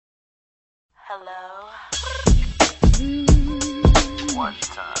Hello. One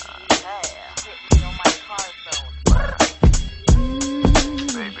time. Yeah. Hit me on my car phone.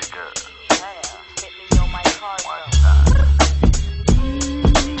 Baby girl. Yeah. Hit me on my car One phone. time.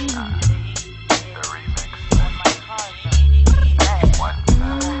 The remix. On my car phone. Yeah. One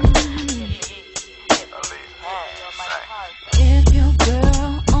time. Aaliyah. On my car phone. If your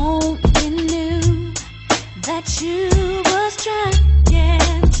girl only knew that you was trying to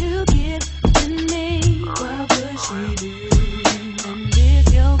get to me, what would she do? And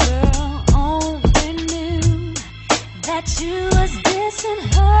if your girl only knew that you was dissing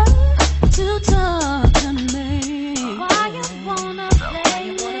her to talk to me, why you wanna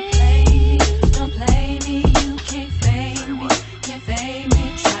play me? Don't play me, you can't fade me, can't fade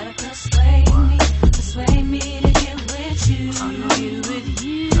me. Try to persuade me to get with you, with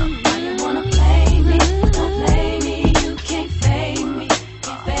you. Why you wanna play me? Don't play me, you can't fade me,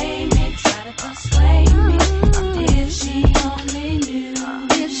 can't fade me. Try to persuade me. If she only knew,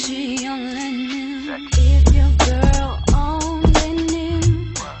 if she only knew, if your girl only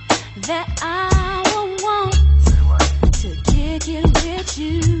knew that I would want to kick it with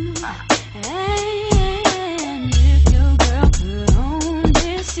you. And if your girl could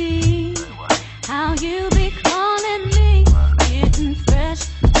only see how you be calling me, getting fresh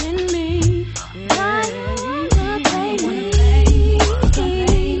in me. Why you wanna play me? Don't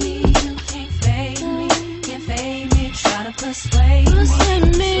play me, you can't fade me, can't fade me. Try to persuade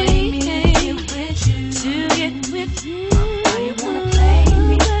me to get with you. Why you wanna play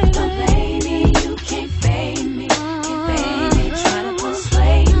me? Don't play me, you can't fade me, can't fade me. Try to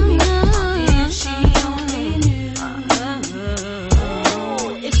persuade me. If she only knew.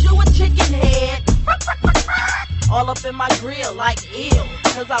 If you a chicken head, all up in my grill like eel,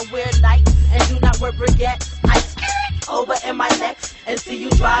 cause I wear Nikes and do not wear briquettes. I skirt over in my necks and see you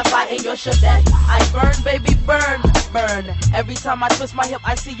drive by in your Chevette. I burn, baby, burn, burn. Every time I twist my hip,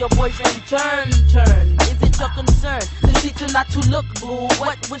 I see your boyfriend turn. Is it your concern to teach her not to look, boo?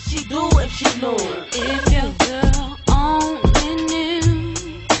 What would she do if she knew? If your girl only knew.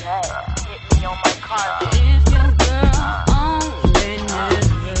 Yeah, hit me on my car. If your girl only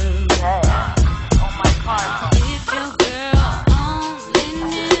knew. Yeah, on my car. If your girl only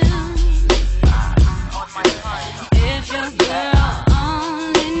knew. On my car. If your girl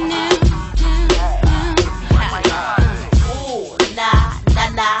only knew. Ooh,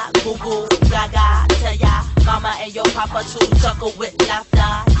 nah, goo goo, gaga. Tell ya, mama and your papa to chuckle with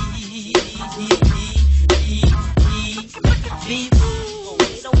laughter.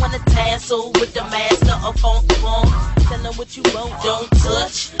 We don't wanna tassel with the master of funk. Tell them what you want, don't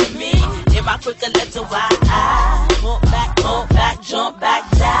touch me. In my quicker letter, why I hump back, jump back,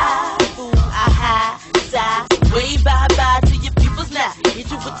 dive. Ooh, I high side, way bye to your peoples now.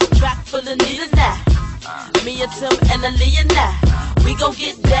 Hit you with the track full of needles now. Me and Tim and Aaliyah now. We gon'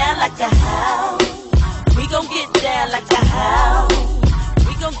 get down like a house. We gon' get down like a house.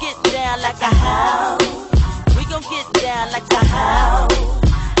 We gon' get down like a house. We gon' get down like a house.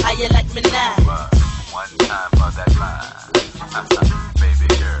 How you like me now? One time for that line.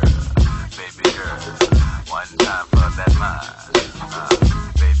 Baby girl. One time for that line.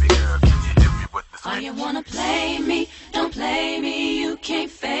 Baby girl, can you hit me with the Why you wanna play me? Don't play me, you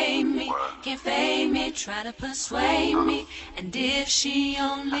can't fade me, can't fade me. Try to persuade me. And if she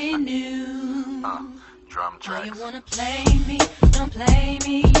only knew. drum Why tracks? you wanna play me? Don't play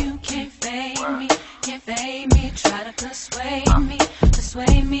me, you can't fade me, can't fade me. Try to persuade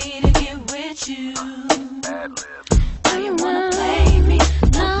me to get with you. Ad lib. Why you wanna play me?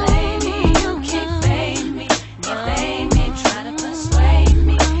 Don't play me, you can't fade me, can't fade me. Try to persuade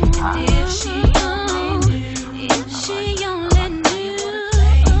me. And if she only knew, if she only knew,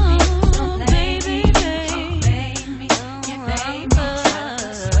 don't play me, can't fade me, can't fade me. Try to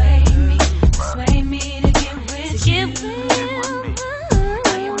persuade me to get with you.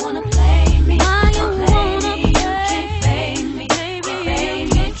 Why you wanna play me? Don't play me, you can't fade me, can't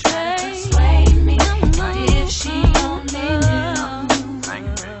fade me. Try to persuade me. If she only knew. Thank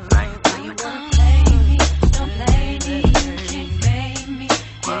you. Why you wanna play me? Don't play me, you can't fade me,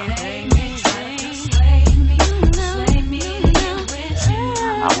 can't fade me. Try to persuade me to get with you.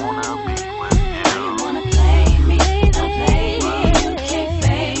 I wanna